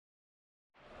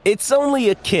It's only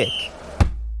a kick,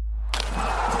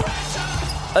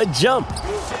 a jump,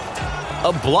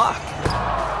 a block.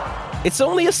 It's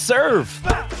only a serve.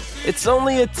 It's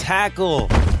only a tackle,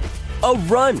 a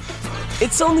run.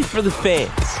 It's only for the fans.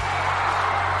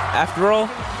 After all,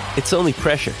 it's only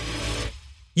pressure.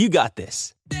 You got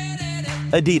this.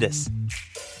 Adidas.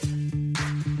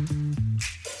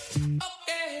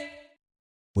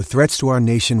 With threats to our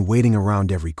nation waiting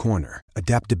around every corner,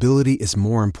 adaptability is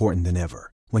more important than ever.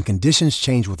 When conditions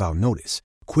change without notice,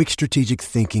 quick strategic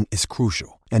thinking is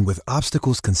crucial. And with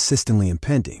obstacles consistently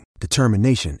impending,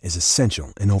 determination is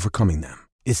essential in overcoming them.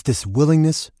 It's this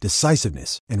willingness,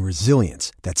 decisiveness, and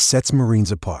resilience that sets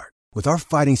Marines apart. With our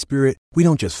fighting spirit, we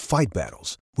don't just fight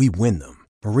battles, we win them.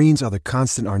 Marines are the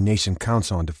constant our nation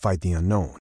counts on to fight the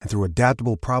unknown. And through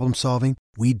adaptable problem solving,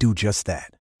 we do just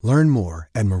that. Learn more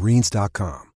at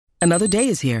marines.com. Another day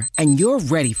is here, and you're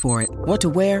ready for it. What to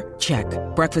wear? Check.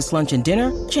 Breakfast, lunch, and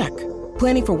dinner? Check.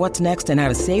 Planning for what's next and how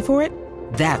to save for it?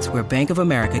 That's where Bank of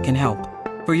America can help.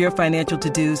 For your financial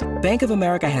to-dos, Bank of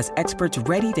America has experts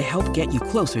ready to help get you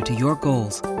closer to your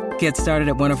goals. Get started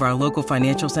at one of our local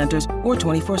financial centers or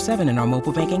 24/7 in our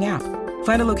mobile banking app.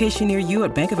 Find a location near you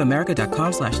at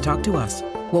bankofamerica.com/talktous.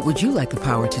 What would you like the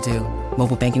power to do?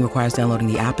 Mobile banking requires downloading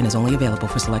the app and is only available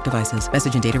for select devices.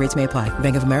 Message and data rates may apply.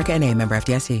 Bank of America N.A., member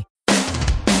FDIC.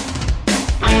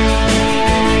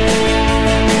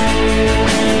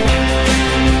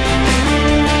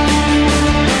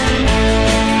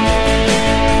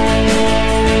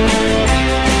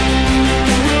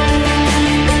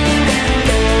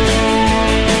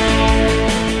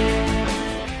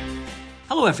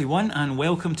 Hello everyone and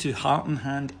welcome to Heart and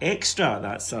Hand Extra.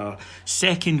 That's our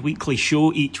second weekly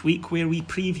show each week where we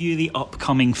preview the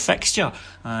upcoming fixture,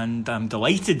 and I'm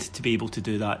delighted to be able to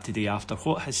do that today after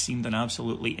what has seemed an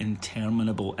absolutely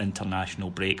interminable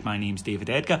international break. My name's David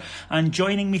Edgar and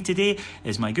joining me today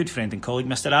is my good friend and colleague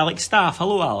Mr. Alex Staff.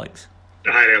 Hello Alex.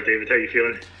 Hi there David, how are you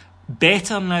feeling?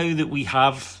 Better now that we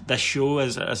have this show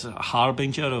as a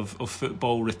harbinger of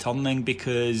football returning,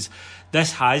 because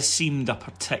this has seemed a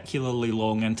particularly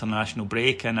long international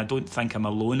break, and I don't think I'm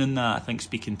alone in that. I think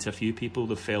speaking to a few people,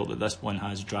 they've felt that this one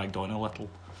has dragged on a little.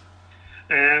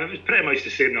 It was pretty much the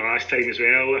same the last time as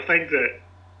well. I think that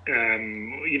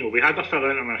we had our fill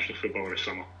of international football this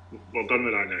summer. We're done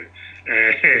with that now.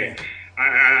 Yeah.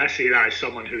 I say that as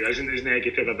someone who isn't as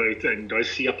negative about it and does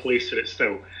see a place for it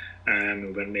still.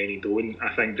 When many don't.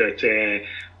 I think that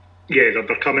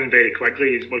they're coming very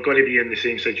quickly. We're going to be in the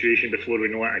same situation before we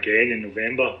know it again in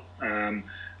November,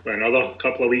 with another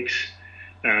couple of weeks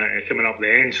coming up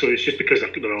then. So it's just because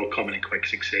they're all coming in quick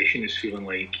succession. It's feeling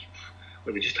like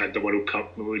we just had the World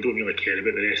Cup. We don't really care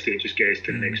about the rest of it. Just get us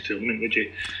to the next tournament, would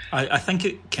you? I think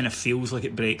it kind of feels like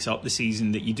it breaks up the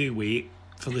season, that you do wait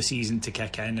for the season to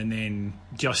kick in, and then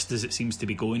just as it seems to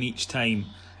be going each time,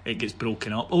 it gets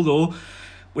broken up. Although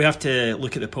we have to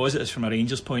look at the positives from a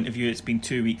Rangers point of view. It's been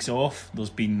 2 weeks off. There's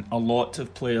been a lot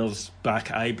of players back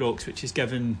at Ibrox, which has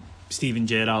given Steven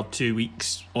Gerrard 2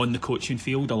 weeks on the coaching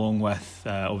field, along with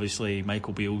obviously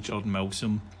Michael Beale, Jordan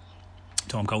Milsom,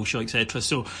 Tom Culshaw, etc.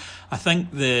 So I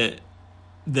think that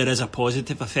there is a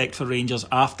positive effect for Rangers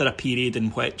after a period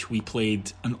in which we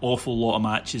played an awful lot of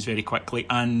matches very quickly,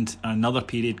 and another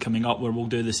period coming up where we'll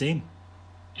do the same.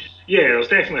 Yeah, there's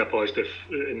definitely a positive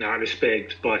in that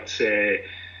respect, but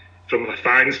from a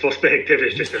fan's perspective,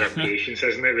 it's just an impatience,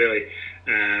 isn't it, really?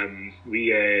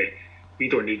 We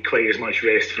don't need quite as much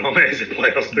rest from it as the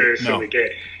players do, so we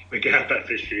get a bit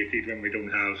frustrated when we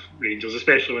don't have Rangers,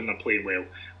 especially when they're playing well,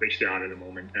 which they are at the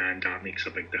moment, and that makes a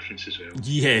big difference as well.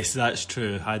 Yes, that's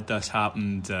true. Had this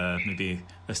happened maybe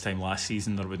this time last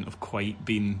season, there wouldn't have quite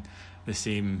been the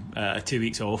same. 2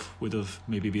 weeks off would have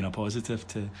maybe been a positive,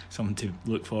 to something to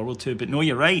look forward to. But no,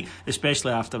 you're right,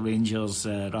 especially after Rangers'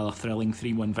 rather thrilling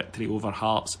 3-1 victory over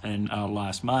Hearts in our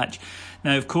last match.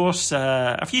 Now, of course,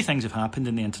 a few things have happened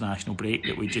in the international break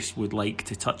that we just would like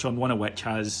to touch on, one of which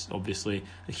has obviously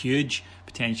a huge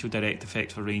potential direct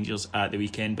effect for Rangers at the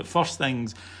weekend. But first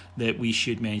things that we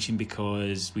should mention,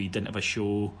 because we didn't have a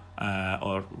show,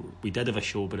 or we did have a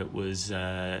show, but it was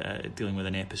dealing with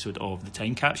an episode of The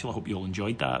Time Capsule. I hope you all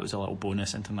enjoyed that. It was a little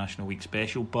bonus International Week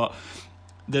special. But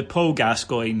the Paul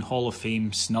Gascoigne Hall of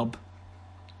Fame snub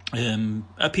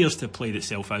appears to have played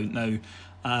itself out now.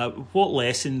 What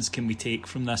lessons can we take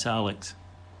from this, Alex?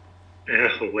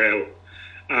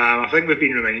 I think we've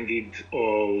been reminded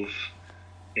of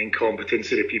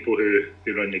incompetence of the people who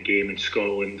run the game in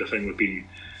Scotland. I think we've been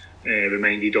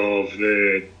reminded of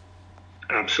the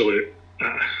absolute,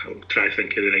 I'll try to think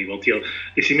of the right word here,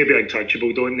 they seem to be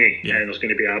untouchable, don't they? Yeah. And there's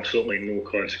going to be absolutely no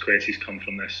consequences come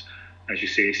from this. as you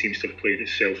say, it seems to have played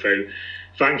itself out.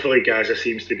 Thankfully, Gaza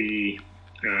seems to be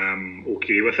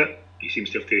okay with it. He seems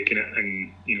to have taken it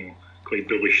in, quite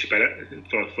bullish spirit,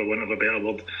 for want of a better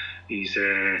word. He's,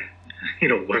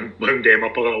 wound them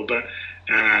up a little bit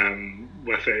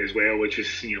with it as well, which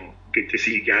is, good to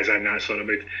see Gaza in that sort of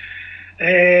mood.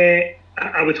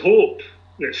 I would hope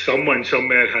that someone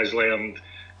somewhere has learned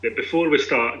that before we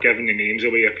start giving the names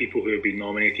away of people who have been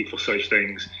nominated for such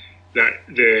things, that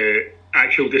the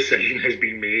actual decision has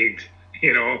been made,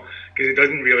 because it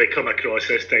doesn't really come across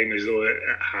this time as though it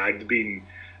had been.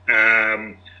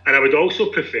 And I would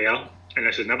also prefer, and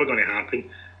this is never going to happen,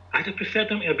 I'd have preferred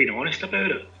them to have been honest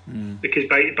about it. Because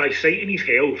by citing his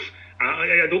health,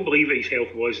 I don't believe that his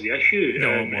health was the issue.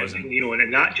 No, it wasn't.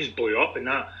 And that just blew up, and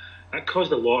that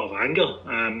caused a lot of anger,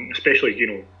 especially,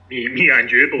 me and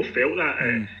you both felt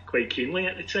that quite keenly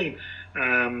at the time.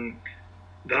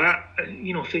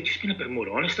 If they'd just been a bit more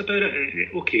honest about it,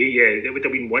 okay, yeah, there would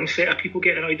have been one set of people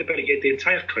getting annoyed about it, yet the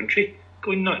entire country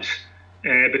going nuts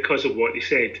because of what they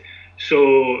said.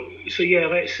 So yeah,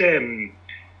 let's try and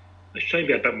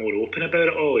be a bit more open about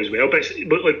it all as well. But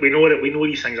we know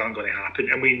these things aren't going to happen,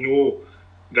 and we know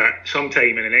that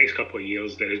sometime in the next couple of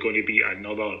years there is going to be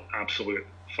another absolute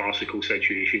farcical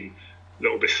situation that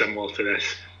will be similar to this,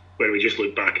 where we just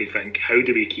look back and think, how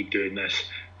do we keep doing this?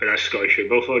 But that's Scottish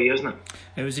football for you, isn't it?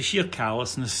 It was the sheer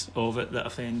callousness of it that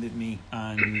offended me,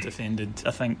 and offended,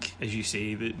 I think, as you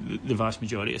say, the vast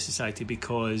majority of society,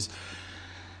 because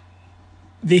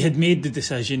they had made the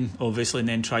decision, obviously, and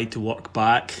then tried to work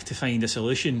back to find a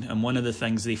solution. And one of the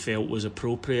things they felt was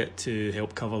appropriate to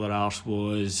help cover their arse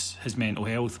was his mental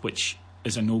health, which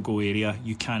is a no-go area.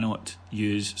 You cannot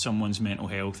use someone's mental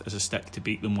health as a stick to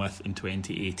beat them with in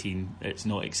 2018. It's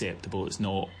not acceptable. It's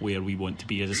not where we want to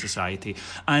be as a society.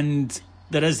 And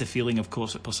there is the feeling, of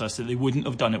course, it persists, that they wouldn't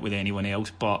have done it with anyone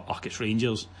else, but it's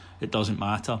Rangers. It doesn't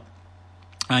matter.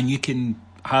 And you can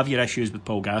have your issues with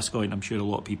Paul Gascoigne, I'm sure a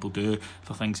lot of people do,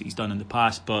 for things that he's done in the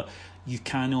past, but you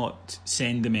cannot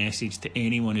send the message to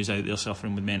anyone who's out there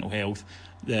suffering with mental health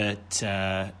that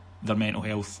their mental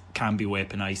health can be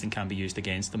weaponised and can be used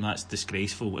against them. That's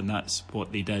disgraceful, and that's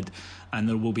what they did. And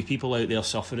there will be people out there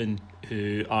suffering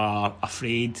who are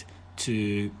afraid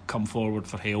to come forward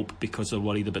for help because they're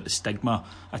worried about the stigma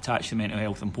attached to mental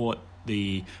health. And what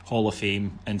the Hall of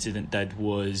Fame incident did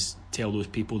was tell those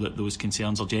people that those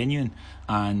concerns are genuine,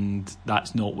 and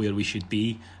that's not where we should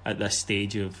be at this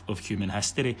stage of human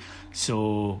history.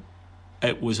 So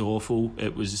it was awful,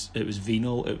 it was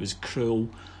venal, it was cruel,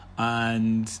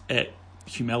 and it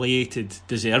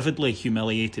deservedly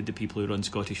humiliated the people who run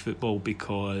Scottish football,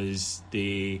 because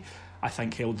they, I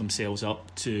think, held themselves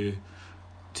up to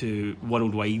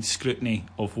worldwide scrutiny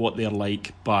of what they're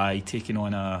like by taking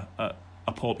on a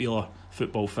popular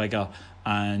football figure,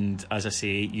 and, as I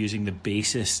say, using the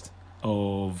basest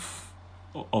of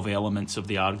elements of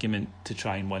the argument to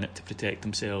try and win it to protect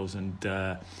themselves. And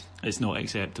it's not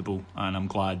acceptable, and I'm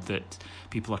glad that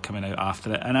people are coming out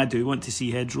after it. And I do want to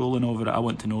see heads rolling over it. I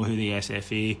want to know who the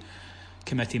SFA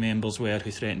committee members were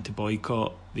who threatened to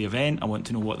boycott the event. I want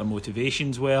to know what their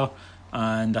motivations were,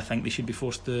 and I think they should be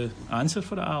forced to answer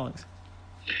for it, Alex.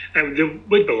 It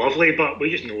would be lovely, but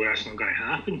we just know that's not going to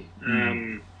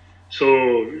happen. So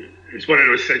it's one of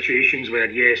those situations where,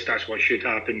 yes, that's what should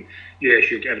happen.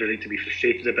 Yes, you get everybody to be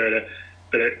frustrated about it,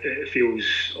 but it feels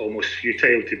almost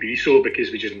futile to be so,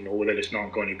 because we just know that it's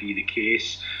not going to be the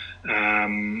case.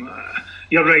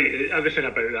 You're right. Everything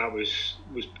about that was.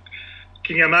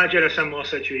 Can you imagine a similar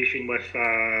situation with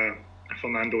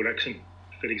Fernando Ricksen,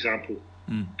 for example?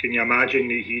 Can you imagine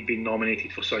that he'd been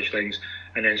nominated for such things,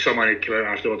 and then someone had come out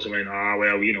afterwards and went,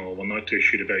 we're not too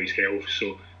sure about his health,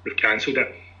 so we've cancelled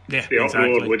it? Yeah, the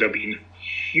exactly. uproar would have been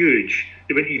huge.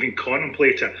 They wouldn't even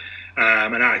contemplate it.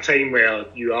 And at a time where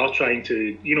you are trying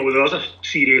to, there's a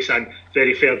serious and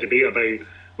very fair debate about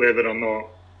whether or not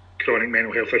chronic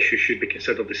mental health issues should be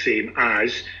considered the same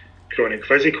as chronic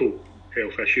physical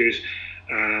health issues.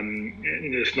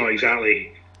 It's not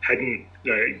exactly hidden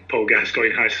that Paul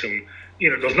Gascoigne has some,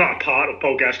 there's not a part of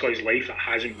Paul Gascoigne's life that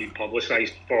hasn't been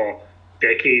publicised for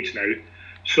decades now.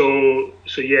 So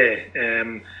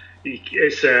yeah,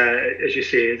 it's as you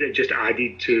say, it just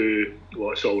added to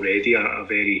what's already a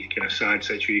very kind of sad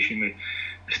situation with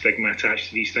the stigma attached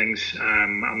to these things.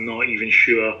 I'm not even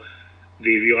sure they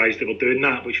realised they were doing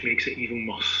that, which makes it even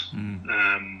worse.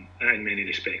 in many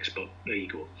respects, but there you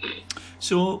go.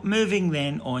 So moving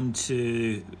then on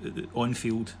to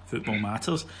on-field football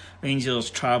matters,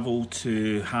 Rangers travel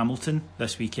to Hamilton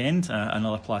this weekend,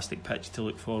 another plastic pitch to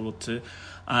look forward to,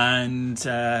 and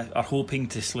are hoping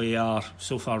to slay our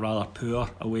so far rather poor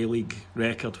away league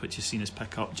record, which has seen us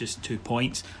pick up just 2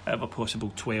 points out of a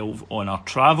possible 12 on our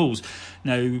travels.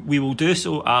 Now we will do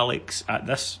so, Alex, at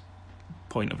this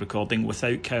point of recording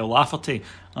without Kyle Lafferty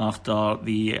after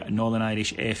the Northern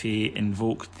Irish FA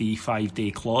invoked the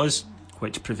 5-day clause,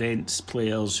 which prevents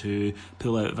players who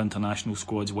pull out of international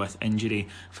squads with injury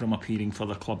from appearing for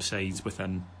their club sides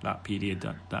within that period,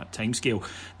 that timescale.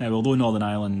 Now, although Northern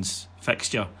Ireland's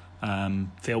fixture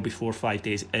fell before 5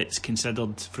 days, it's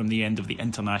considered from the end of the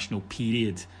international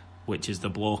period, which is the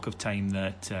block of time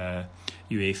that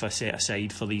UEFA set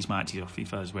aside for these matches, or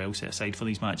FIFA as well set aside for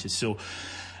these matches. So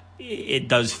it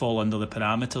does fall under the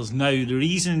parameters. Now, the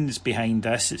reasons behind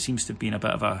this, it seems to have been a bit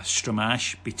of a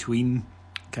stramash between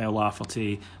Kyle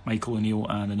Lafferty, Michael O'Neill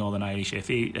and the Northern Irish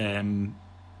FA.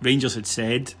 Rangers had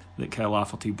said that Kyle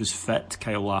Lafferty was fit.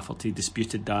 Kyle Lafferty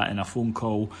disputed that in a phone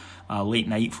call, a late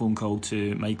night phone call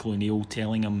to Michael O'Neill,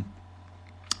 telling him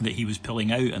that he was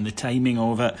pulling out, and the timing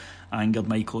of it angered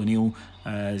Michael O'Neill,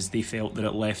 as they felt that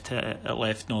it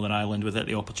left Northern Ireland without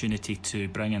the opportunity to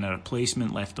bring in a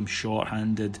replacement, left them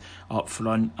short-handed up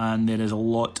front, and there is a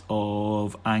lot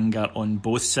of anger on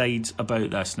both sides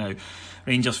about this. Now,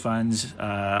 Rangers fans,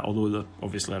 although there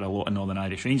obviously are a lot of Northern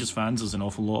Irish Rangers fans, there's an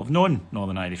awful lot of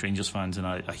non-Northern Irish Rangers fans, and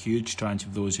a huge tranche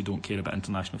of those who don't care about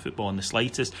international football in the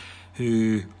slightest,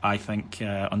 who I think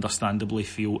understandably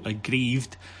feel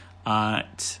aggrieved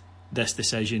at this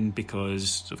decision,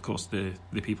 because of course the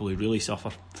people who really suffer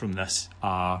from this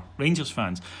are Rangers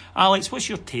fans. Alex, what's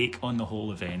your take on the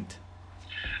whole event?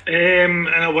 In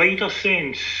a wider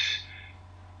sense,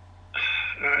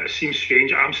 it seems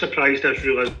strange. I'm surprised this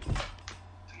really more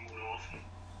often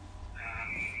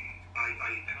by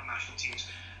international teams.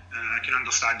 I can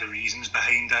understand the reasons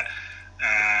behind it.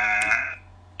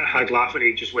 Had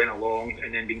Lafferty just went along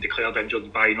and then been declared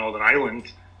injured by Northern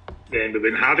Ireland, then we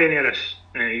wouldn't have any of this.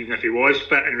 Even if he was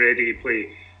fit and ready to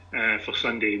play for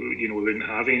Sunday, we wouldn't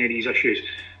have any of these issues.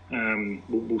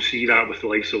 We'll see that with the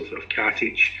likes of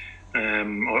Katic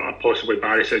or possibly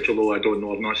Barisic, although I don't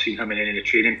know. I've not seen him in any of the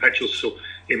training pictures, so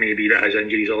it may be that his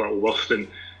injuries are a little worse than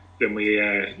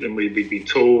we've been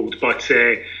told. But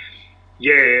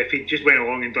if he just went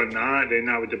along and done that, then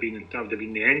that would have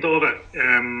been the end of it.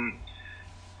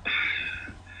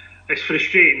 It's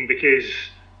frustrating because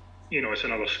it's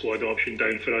another squad option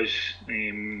down for us.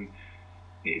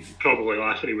 Probably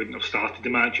Lafferty wouldn't have started the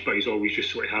match, but he's always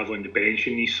just sort of have on the bench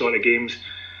in these sort of games.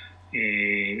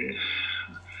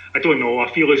 I don't know. I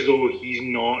feel as though he's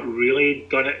not really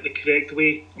done it the correct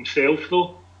way himself,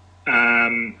 though,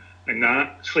 and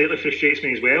that slightly frustrates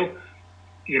me as well.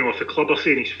 If the club are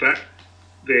saying he's fit,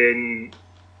 then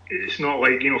it's not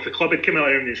like if the club had come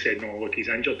around and said, "No, look, he's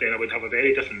injured," then I would have a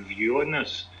very different view on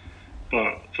this.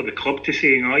 But for the club to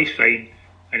say, "No, he's fine,"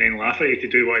 and then Lafferty to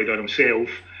do what he done himself,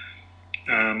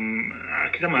 I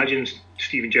can imagine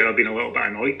Steven Gerrard being a little bit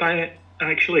annoyed by it,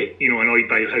 actually. Annoyed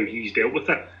by how he's dealt with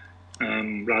it,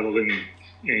 rather than,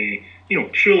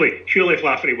 surely if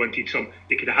Lafferty wanted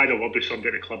he could have had a word with somebody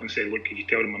at the club and said, "Look, could you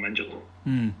tell them I'm injured?"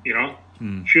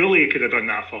 Surely he could have done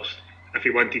that first if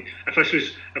he wanted. If this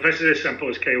is as simple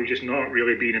as Kyle just not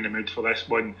really being in the mood for this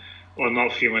one, or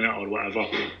not feeling it or whatever,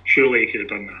 surely he could have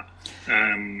done that.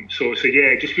 So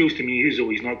it just feels to me as though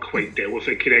he's not quite dealt with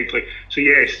it correctly. So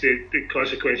yes, the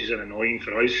consequences are annoying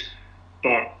for us,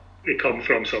 but they come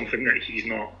from something that he's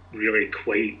not really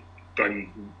quite done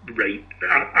right,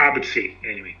 I would say,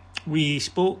 anyway. We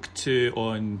spoke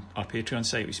on our Patreon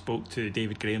site, we spoke to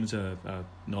David Graham, who's a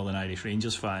Northern Irish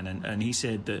Rangers fan, and he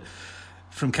said that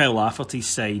from Kyle Lafferty's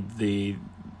side, the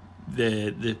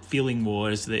feeling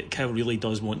was that Kyle really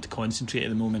does want to concentrate at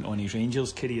the moment on his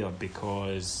Rangers career,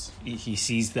 because he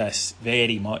sees this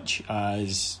very much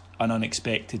as an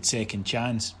unexpected second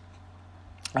chance,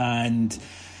 and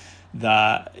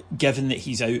that given that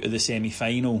he's out of the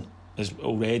semi-final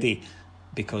already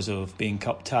because of being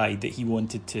cup tied, that he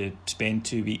wanted to spend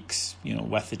 2 weeks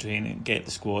with the training, get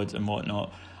the squad and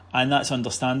whatnot, and that's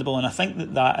understandable. And I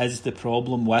think that is the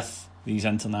problem with these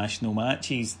international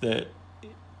matches, that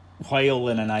while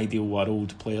in an ideal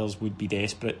world players would be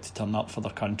desperate to turn up for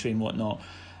their country and whatnot,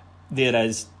 there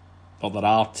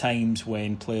are times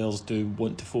when players do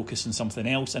want to focus on something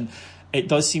else, and it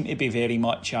does seem to be very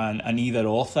much an either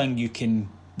or thing. You can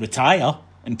retire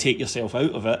and take yourself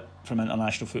out of it from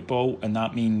international football, and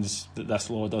that means that this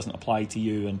law doesn't apply to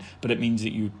you, but it means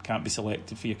that you can't be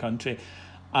selected for your country.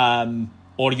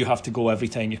 or you have to go every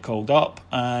time you're called up.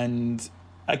 And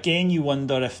again, you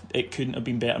wonder if it couldn't have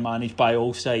been better managed by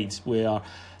all sides, where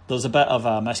there's a bit of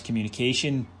a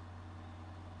miscommunication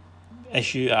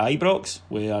issue at Ibrox,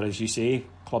 where, as you say,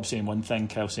 club saying one thing,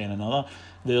 Kel saying another.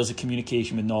 There's a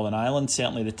communication with Northern Ireland.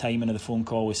 Certainly the timing of the phone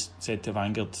call was said to have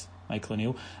angered Michael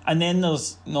O'Neill. And then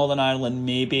there's Northern Ireland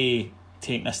maybe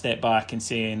taking a step back and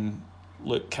saying,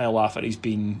 look, Kyle Lafferty's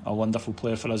been a wonderful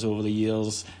player for us over the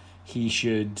years. He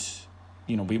should,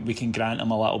 we can grant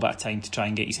him a little bit of time to try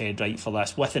and get his head right for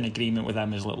this, with an agreement with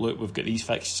him is like, look, we've got these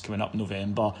fixtures coming up in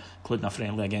November, including a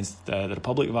friendly against the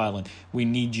Republic of Ireland. We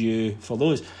need you for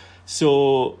those.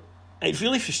 So it's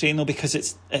really frustrating though, because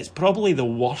it's probably the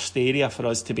worst area for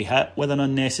us to be hit with an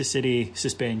unnecessary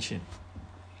suspension.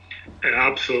 It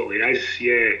absolutely is,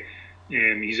 yeah.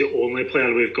 He's the only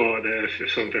player we've got that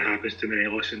if something happens to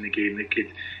Morelos in the game that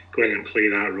could go in and play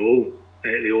that role.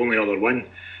 The only other one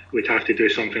would have to do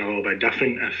something a little bit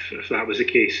different if that was the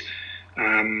case.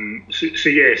 So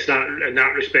yes, that in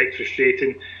that respect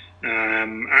frustrating.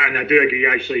 And I do agree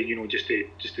actually, just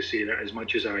to say that as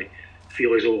much as I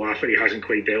feel as though Lafferty hasn't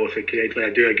quite dealt with it correctly, I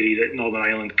do agree that Northern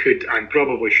Ireland could and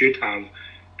probably should have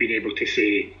been able to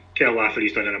say, Kel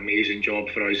Lafferty's done an amazing job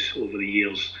for us over the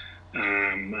years,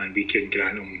 and we can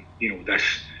grant him,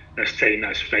 this time,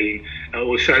 that's fine.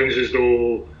 It sounds as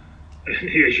though,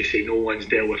 as you say, no one's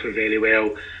dealt with it very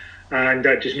well, and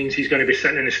that just means he's going to be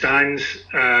sitting in the stands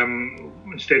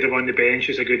instead of on the bench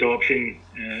is a good option.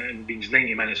 It means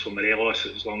 90 minutes for Morelos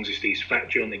as long as he stays fit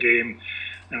during the game.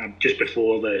 Just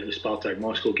before the Spartak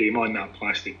Moscow game on that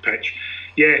plastic pitch.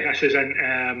 Yeah, this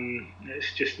isn't.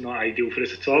 It's just not ideal for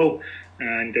us at all,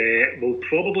 and will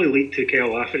probably lead to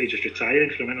Kyle Lafferty just retiring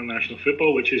from international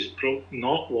football, which is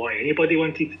not what anybody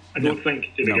wanted. I don't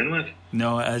think to begin with.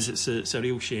 No, it is. It's a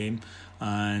real shame,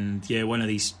 and yeah, one of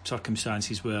these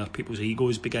circumstances where people's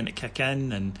egos begin to kick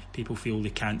in, and people feel they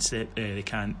can't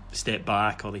step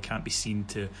back, or they can't be seen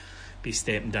to be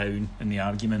stepping down in the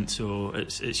argument. So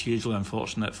it's hugely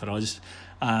unfortunate for us.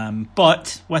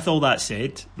 But with all that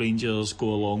said, Rangers go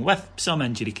along with some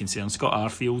injury concerns. Scott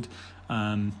Arfield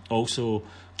also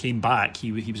came back.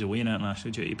 He was away in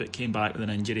international duty, but came back with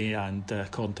an injury, and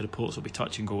according to reports, will be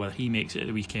touch and go whether he makes it at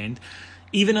the weekend.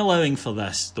 Even allowing for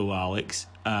this though, Alex,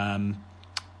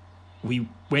 we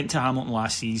went to Hamilton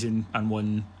last season and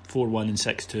won 4-1 and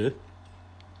 6-2.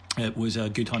 It was a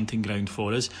good hunting ground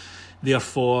for us. Their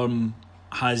form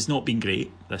has not been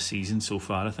great this season so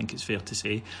far, I think it's fair to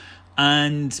say.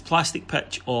 And plastic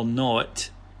pitch or not,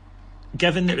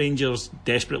 given that Rangers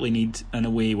desperately need an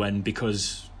away win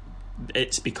because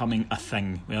it's becoming a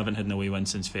thing. We haven't had an away win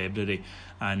since February,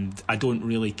 and I don't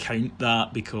really count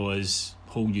that because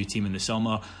whole new team in the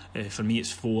summer. For me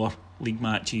it's 4 league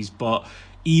matches, but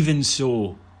even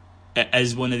so, it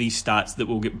is one of these stats that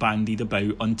will get bandied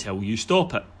about until you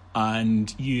stop it.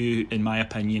 And you, in my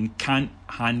opinion, can't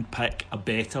handpick a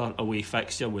better away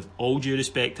fixture. With all due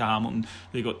respect to Hamilton,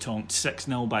 they got tonked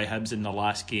 6-0 by Hibs in their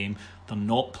last game. They're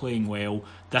not playing well.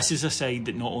 This is a side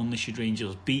that not only should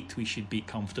Rangers beat, we should beat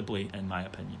comfortably, in my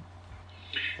opinion.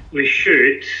 We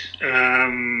should.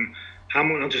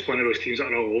 Hamilton are just one of those teams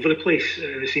that are all over the place.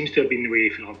 It seems to have been the way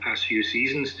for the past few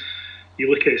seasons. You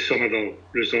look at some of the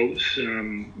results,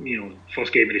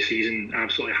 first game of the season,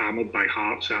 absolutely hammered by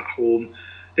Hearts at home.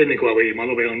 Then they go away to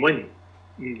Motherwell and win.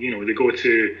 They go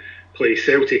to play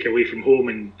Celtic away from home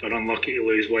and they're unlucky to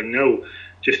lose 1-0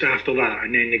 just after that.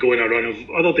 And then they go on a run of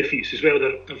other defeats as well.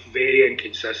 They're very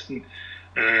inconsistent.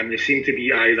 They seem to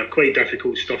be either quite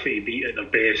difficult stuff to beat at their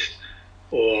best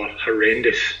or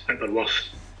horrendous at their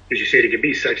worst. As you say, they could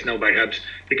beat 6-0 by Hibs.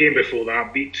 The game before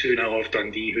that, beat 2-0 off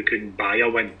Dundee, who couldn't buy a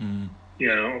win.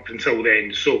 Up until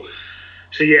then. So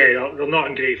yeah, they're not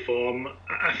in great form.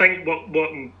 I think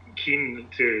what I'm keen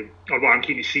to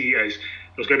see is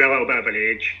there's going to be a little bit of an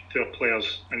edge to our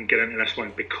players and get into this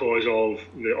one because of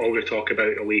all the talk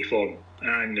about away form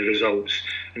and the results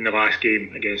in the last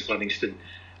game against Livingston.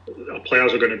 Our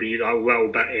players are going to be a little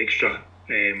bit extra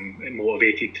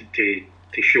motivated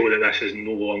to show that this is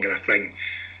no longer a thing.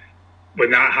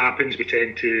 When that happens, we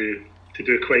tend to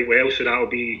do quite well, so that'll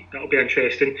be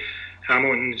interesting.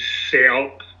 Hamilton's set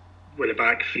up with a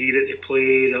back three that they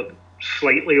play. They're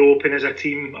slightly open as a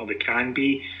team, or they can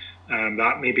be.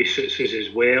 That maybe suits us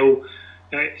as well.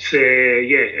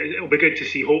 It'll be good to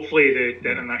see. Hopefully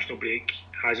the international break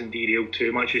hasn't derailed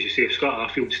too much. As you say, if Scott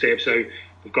Arfield steps out,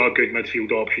 we've got good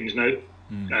midfield options now.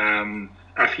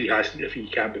 If he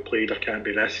can't be played or can't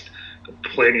be risked, got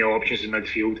plenty of options in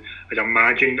midfield. I'd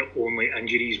imagine that only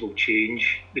injuries will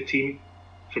change the team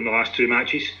from the last 2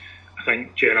 matches. I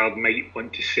think Gerrard might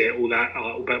want to settle that a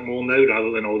little bit more now rather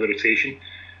than all the rotation.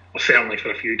 or certainly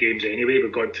for a few games anyway.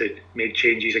 We've got to make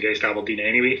changes against Aberdeen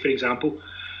anyway, for example.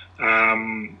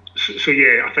 So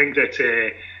yeah, I think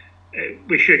that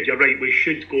we should. You're right. We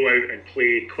should go out and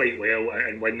play quite well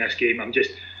and win this game. I'm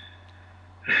just,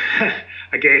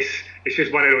 I guess it's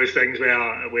just one of those things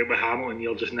where with Hamilton,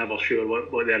 you're just never sure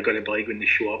what they're going to be like when they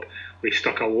show up. We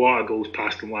stuck a lot of goals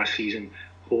past them last season.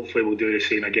 Hopefully, we'll do the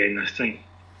same again this time.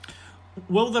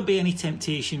 Will there be any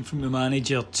temptation from the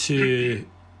manager to?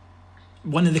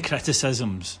 One of the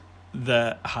criticisms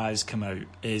that has come out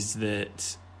is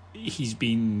that he's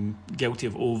been guilty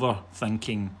of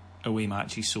overthinking away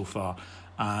matches so far,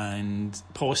 and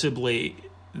possibly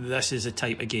this is a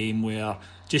type of game where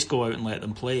just go out and let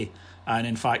them play. And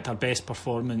in fact, our best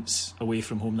performance away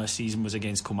from home this season was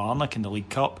against Kilmarnock in the League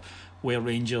Cup, where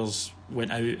Rangers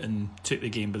went out and took the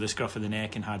game by the scruff of the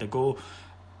neck and had a go.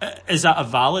 Is that a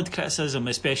valid criticism,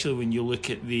 especially when you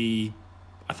look at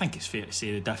I think it's fair to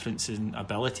say, the difference in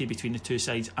ability between the two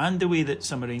sides and the way that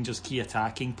some of Rangers' key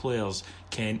attacking players,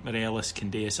 Kent, Morelos,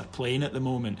 Candeas, are playing at the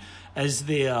moment? Is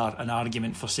there an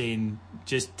argument for saying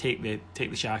just take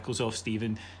the shackles off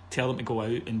Stephen, tell them to go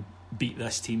out and beat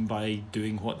this team by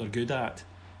doing what they're good at?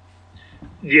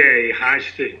 Yeah, he has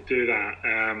to do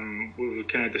that. We've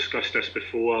kind of discussed this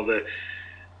before, that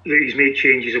he's made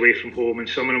changes away from home, and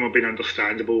some of them have been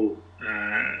understandable.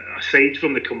 Aside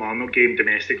from the Kilmarnock game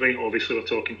domestically, obviously we're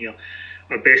talking here,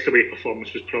 our best away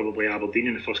performance was probably Aberdeen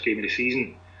in the first game of the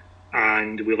season,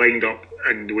 and we lined up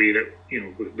in the way that,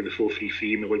 with the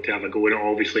 4-3-3, and we looked to have a go, and it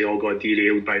obviously all got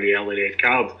derailed by the early red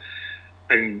card.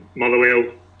 And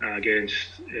Motherwell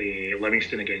against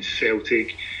Livingston, against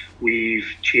Celtic, we've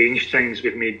changed things.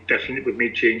 We've made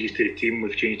changes to the team.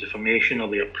 We've changed the formation or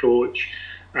the approach,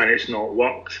 and it's not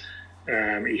worked.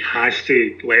 He has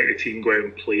to let the team go out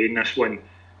and play in this one,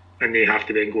 and they have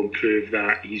to then go and prove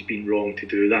that he's been wrong to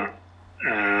do that.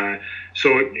 So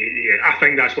yeah, I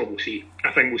think that's what we'll see.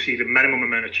 I think we'll see the minimum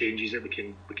amount of changes that we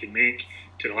can make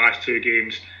to the last two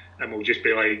games, and we'll just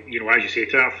be like, as you say,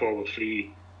 to that forward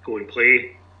three, go and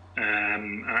play, go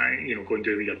and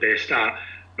do your best at.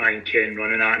 Ryan Kent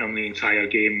running at them the entire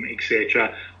game,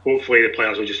 etc. Hopefully the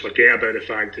players will just forget about the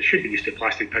fact they should be used to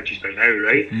plastic pitches by now,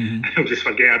 right? Mm-hmm. They'll just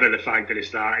forget about the fact that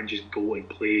it's that and just go and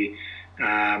play,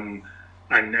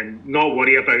 and not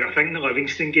worry about. I think in the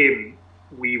Livingston game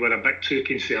we were a bit too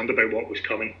concerned about what was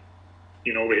coming.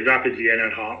 We had Rapid Vienna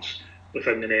and Hearts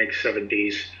within the next 7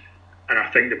 days, and I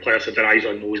think the players had their eyes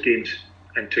on those games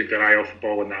and took their eye off the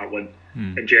ball in that one.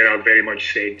 And Gerrard very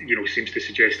much said, seems to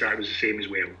suggest that it was the same as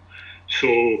well.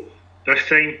 So this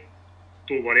time,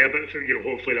 don't worry about it.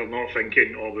 Hopefully they're not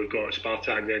thinking, we've got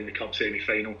Spartak then in the cup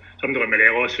semi-final. Somebody like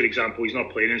Morelos, for example, he's not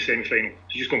playing in the semi-final,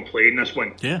 so just go and play in this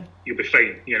one. Yeah, you'll be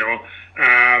fine.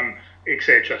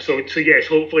 Etc. So yes,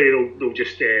 hopefully they'll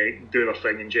just do their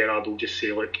thing, and Gerrard will just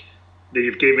say, look,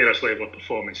 you've gave me this level of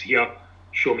performance here,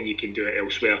 show me you can do it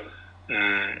elsewhere.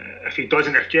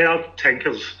 If Gerrard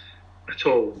tinkers at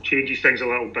all, changes things a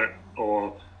little bit,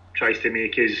 or tries to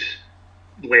make us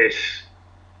less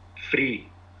free,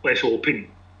 less open,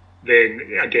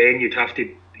 then again you'd have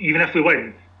to, even if we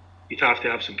win, you'd have to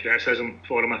have some criticism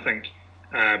for him, I think,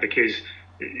 because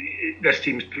this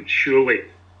team's surely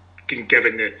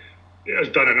has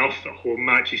done enough at home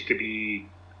matches to be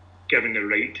given the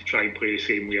right to try and play the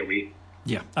same way away.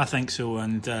 Yeah, I think so,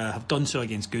 and have done so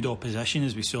against good opposition,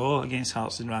 as we saw against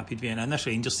Hearts and Rapid Vienna. And this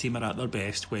Rangers team are at their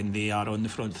best when they are on the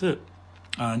front foot.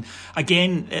 And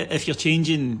again, if you're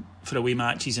changing for away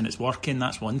matches and it's working,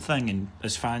 that's one thing, and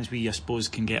as fans we, I suppose,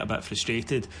 can get a bit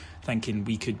frustrated thinking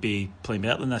we could be playing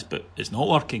better than this, but it's not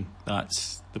working.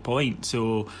 That's the point.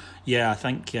 So yeah, I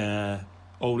think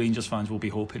all Rangers fans will be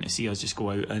hoping to see us just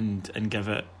go out and give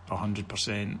it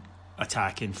 100%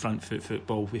 attacking front foot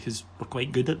football, because we're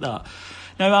quite good at that.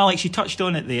 Now Alex, you touched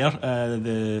on it there,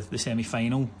 the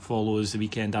semi-final follows the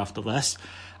weekend after this,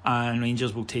 and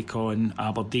Rangers will take on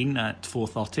Aberdeen at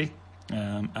 4:30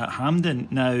 at Hampden.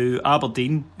 Now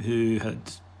Aberdeen, who had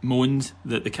moaned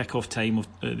that the kick-off time of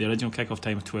the original kick-off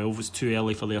time of 12 was too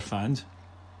early for their fans,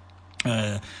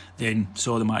 then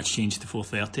saw the match change to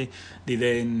 4:30. They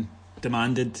then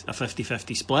demanded a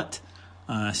 50-50 split,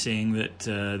 saying that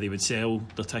they would sell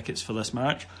their tickets for this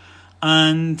match,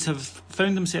 and have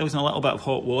found themselves in a little bit of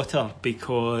hot water,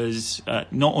 because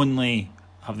not only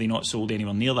have they not sold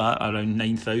anywhere near that, around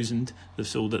 9,000 they've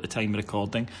sold at the time of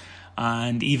recording,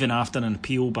 and even after an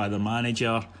appeal by the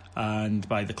manager and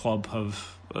by the club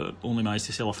have only managed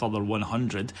to sell a further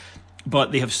 100,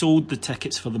 but they have sold the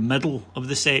tickets for the middle of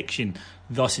the section,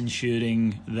 thus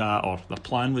ensuring that, or their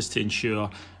plan was to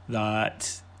ensure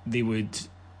that they would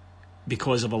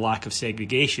because of a lack of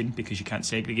segregation, because you can't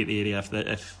segregate the area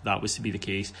if that was to be the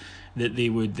case, that they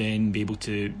would then be able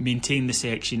to maintain the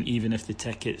section even if the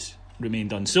tickets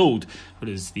remained unsold,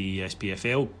 whereas the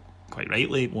SPFL quite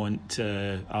rightly want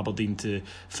Aberdeen to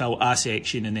fill a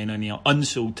section and then any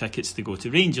unsold tickets to go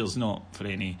to Rangers, not for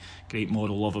any great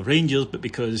moral love of Rangers, but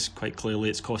because quite clearly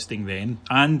it's costing them,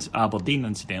 and Aberdeen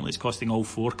incidentally, it's costing all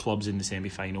four clubs in the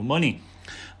semi-final money.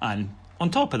 And on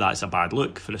top of that, it's a bad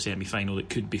look for a semi-final that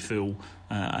could be full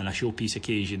and a showpiece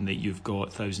occasion that you've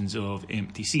got thousands of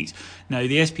empty seats. Now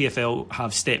the SPFL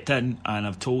have stepped in and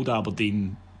have told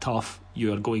Aberdeen, tough,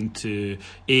 you are going to,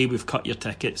 we've cut your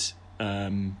tickets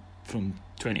from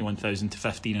 21,000 to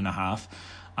 15.5,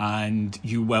 and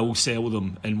you will sell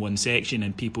them in one section,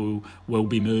 and people will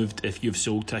be moved. If you've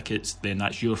sold tickets, then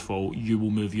that's your fault. You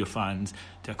will move your fans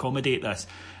to accommodate this.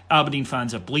 Aberdeen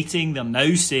fans are bleating. They're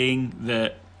now saying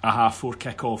that a 4:30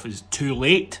 kick-off is too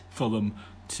late for them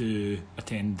to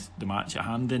attend the match at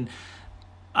Hampden.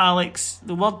 Alex,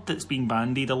 the word that's being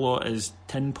bandied a lot is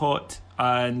tin pot,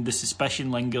 and the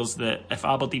suspicion lingers that if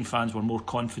Aberdeen fans were more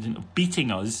confident of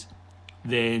beating us,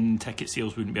 then ticket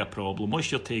sales wouldn't be a problem.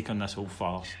 What's your take on this whole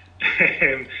farce?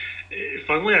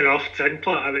 Funnily enough, tin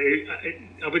pot,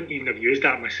 I wouldn't even have used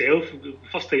that myself. The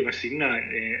first time I seen that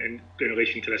in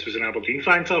relation to this was an Aberdeen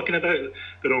fan talking about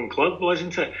their own club,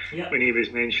 wasn't it? Yeah. When he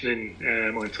was mentioning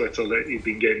on Twitter that he'd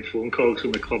been getting phone calls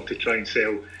from the club to try and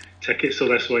sell tickets to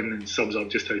this one, and sums up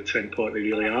just how tin pot they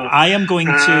really are. I am going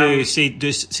to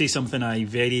say something I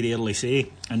very rarely say,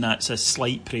 and that's a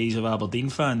slight praise of Aberdeen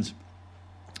fans,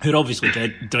 who are obviously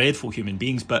dreadful human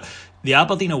beings, but the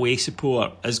Aberdeen away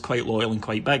support is quite loyal and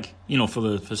quite big,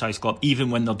 for South Club,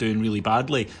 even when they're doing really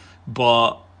badly.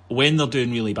 But when they're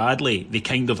doing really badly, they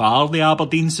kind of are the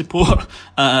Aberdeen support.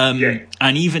 And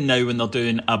even now when they're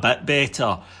doing a bit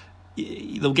better,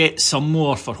 they'll get some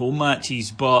more for home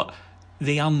matches, but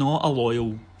they are not a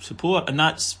loyal support. And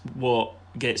that's what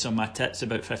gets on my tits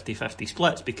about 50-50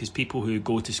 splits, because people who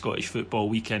go to Scottish football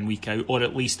week in, week out, or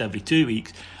at least every 2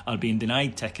 weeks, are being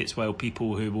denied tickets, while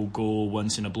people who will go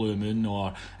once in a blue moon,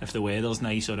 or if the weather's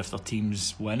nice, or if their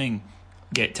team's winning,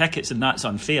 get tickets. And that's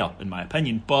unfair in my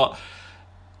opinion. But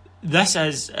this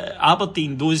is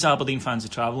Aberdeen. Those Aberdeen fans, the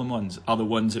travelling ones, are the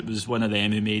ones, it was one of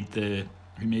them who made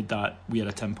that "we are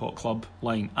a tin pot club"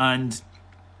 line, and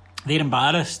they're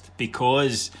embarrassed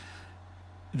because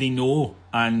they know,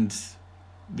 and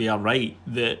they are right,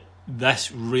 that this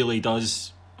really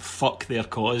does fuck their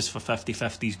cause for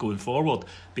 50-50s going forward,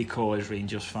 because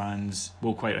Rangers fans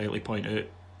will quite rightly point out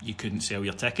you couldn't sell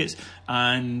your tickets,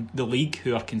 and the league,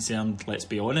 who are concerned, let's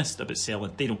be honest, about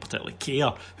selling, they don't particularly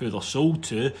care who they're sold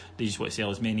to, they just want to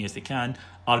sell as many as they can,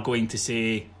 are going to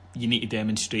say you need to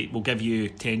demonstrate, we'll give you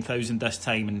 10,000 this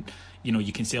time, and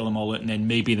you can sell them all out, and then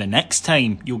maybe the next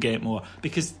time you'll get more,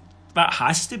 because that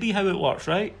has to be how it works,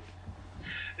 right?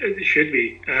 It should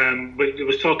be, but there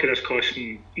was talk of this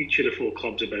costing each of the four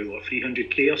clubs about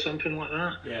 300k or something like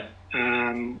that. Yeah.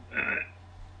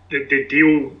 The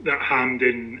deal that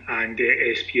Hampden and the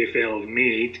SPFL have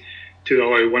made to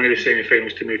allow one of the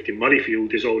semi-finals to move to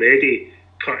Murrayfield is already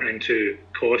cutting into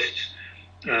costs.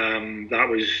 That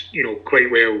was, quite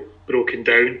well broken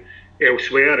down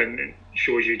elsewhere, and it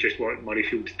shows you just what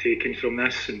Murrayfield's taken from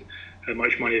this and how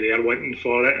much money they are wanting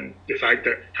for it, and the fact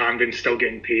that Hampden's still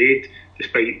getting paid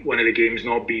despite one of the games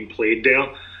not being played there.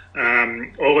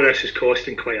 All of this is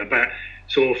costing quite a bit.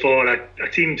 So for a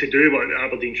team to do what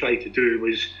Aberdeen tried to do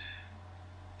was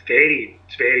very,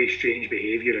 very strange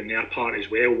behaviour on their part as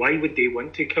well. Why would they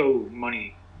want to kill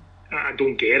money? I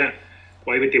don't get it.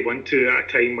 Why would they want to, at a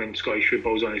time when Scottish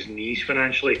football's on its knees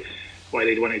financially? Why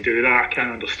they'd want to do that, I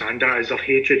can't understand that. Is their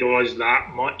hatred of us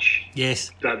that much? Yes.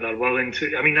 That they're willing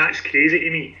to... I mean, that's crazy to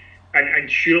me.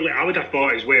 And surely, I would have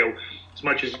thought as well, as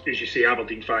much as you say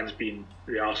Aberdeen fans being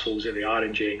the arseholes that they are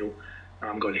in general,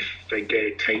 I'm going to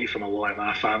get tight from a lot of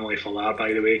my family for that,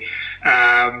 by the way.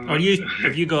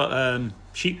 Have you got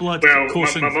sheep blood? Well,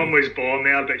 my mum was born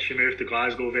there, but she moved to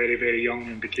Glasgow very, very young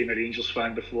and became a Rangers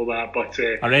fan before that. But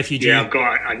a refugee. Yeah, I've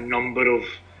got a number of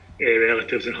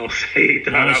relatives on her side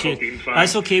that are Aberdeen fans.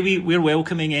 That's okay. We're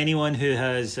welcoming anyone who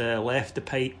has left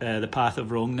the path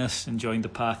of wrongness and joined the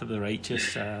path of the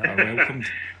righteous. Are welcomed.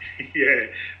 Yeah,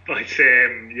 but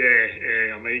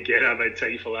I might get a bit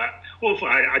tight for that. Well,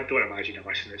 I don't imagine I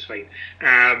listen. It's fine.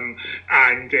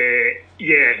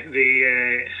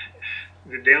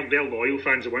 They're loyal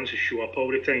fans, the ones who show up all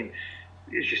the time.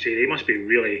 As you say, they must be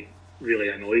really, really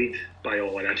annoyed by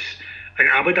all of this. And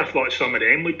I would have thought some of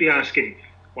them would be asking,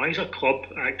 why is a club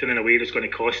acting in a way that's going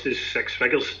to cost us six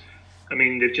figures? I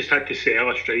mean, they've just had to sell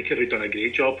a striker who'd done a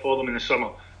great job for them in the summer.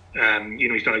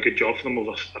 He's done a good job for them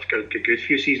over a good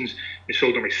few seasons. They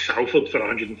sold him as Salford for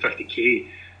 150k.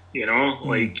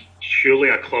 Like, surely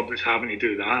a club that's having to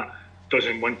do that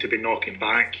doesn't want to be knocking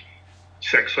back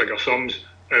six-figure sums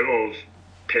out of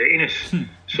pettiness.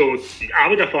 So I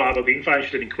would have thought Aberdeen fans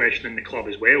should have been questioning the club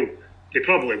as well. They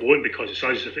probably won't, because it's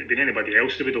us. If it had been anybody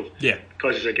else, they would have. Yeah.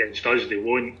 Because it's against us, they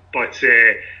won't. But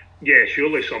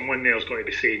surely someone there's got to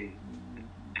be saying,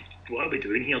 what are we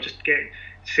doing here? Just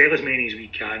sell as many as we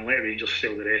can, let Rangers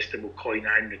sell the rest, and we'll coin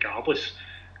that in regardless.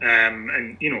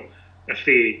 If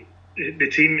the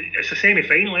team, it's a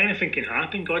semi-final, anything can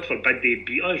happen. God forbid they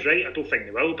beat us, right? I don't think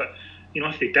they will, but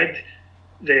if they did,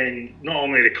 then not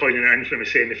only are they coining it in from a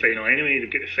semi-final anyway, they'll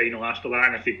get the final after that,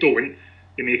 and if they don't,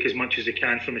 they make as much as they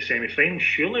can from a semi-final.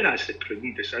 Surely that's the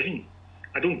prudent decision.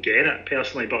 I don't get it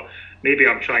personally, but maybe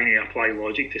I'm trying to apply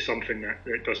logic to something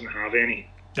that doesn't have any.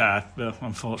 Well,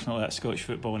 unfortunately, that's Scottish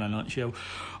football in a nutshell.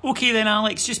 Okay then,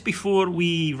 Alex, just before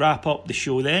we wrap up the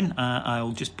show then,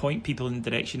 I'll just point people in the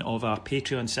direction of our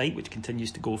Patreon site, which continues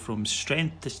to go from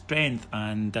strength to strength,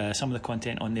 and some of the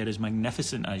content on there is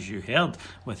magnificent, as you heard,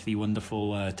 with the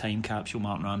wonderful time capsule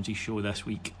Martin Ramsey show this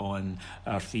week on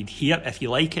our feed here. If you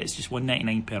like it, it's just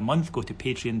 $1.99 per month. Go to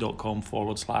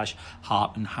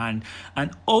patreon.com/Heart and Hand.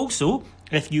 And also,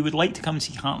 if you would like to come and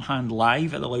see Heart and Hand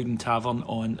live at the Loudon Tavern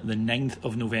on the 9th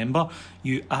of November,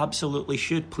 you absolutely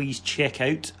should. Please check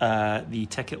out. The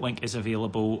ticket link is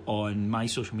available on my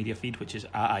social media feed, which is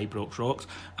at Ibrox,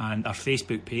 and our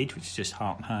Facebook page, which is just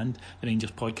Heart and Hand, the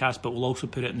Rangers podcast, but we'll also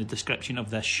put it in the description of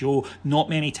this show. Not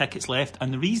many tickets left,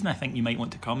 and the reason I think you might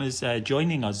want to come is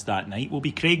joining us that night will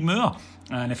be Craig Moore.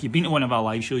 And if you've been to one of our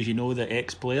live shows, you know that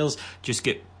ex-players just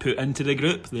get put into the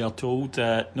group. They are told,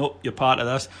 nope, you're part of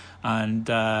this. And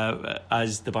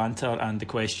as the banter and the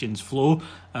questions flow,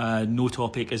 no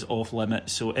topic is off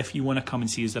limits. So if you want to come and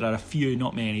see us, there are a few,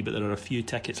 not many, but there are a few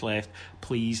tickets left.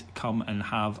 Please come and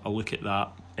have a look at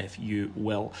that, if you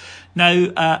will.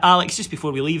 Now, Alex, just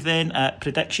before we leave then,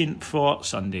 prediction for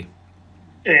Sunday.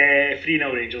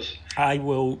 3-0 Rangers. I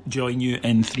will join you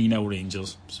in 3-0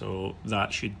 Rangers, so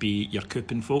that should be your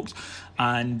coupon, folks.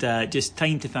 And just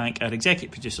time to thank our executive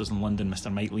producers in London,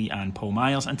 Mr. Mike Lee and Paul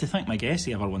Myers, and to thank my guests,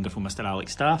 the ever wonderful Mr.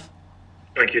 Alex Staff.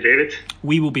 Thank you, David.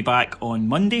 We will be back on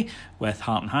Monday with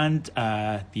Heart and Hand,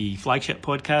 the flagship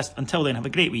podcast. Until then, have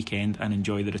a great weekend and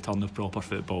enjoy the return of proper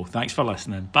football. Thanks for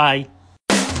listening. Bye.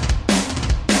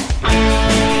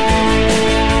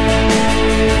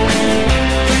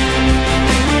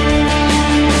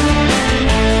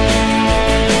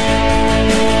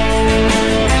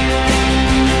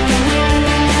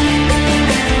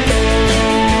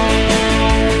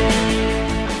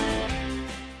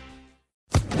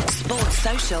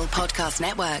 Podcast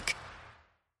Network.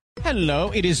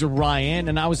 Hello, it is Ryan,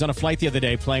 and I was on a flight the other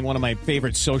day playing one of my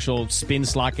favorite social spin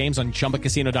slot games on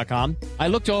ChumbaCasino.com. I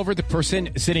looked over at the person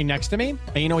sitting next to me,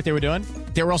 and you know what they were doing?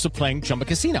 They were also playing Chumba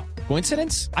Casino.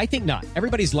 Coincidence? I think not.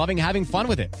 Everybody's loving having fun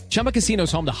with it. Chumba Casino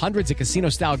is home to hundreds of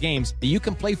casino-style games that you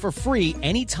can play for free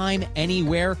anytime,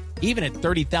 anywhere, even at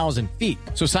 30,000 feet.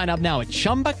 So sign up now at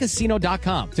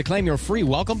ChumbaCasino.com to claim your free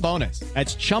welcome bonus.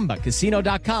 That's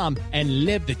ChumbaCasino.com and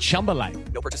live the Chumba life.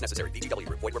 No purchase necessary. VGW.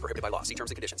 Void where prohibited by law. See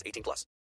terms and conditions. 18+.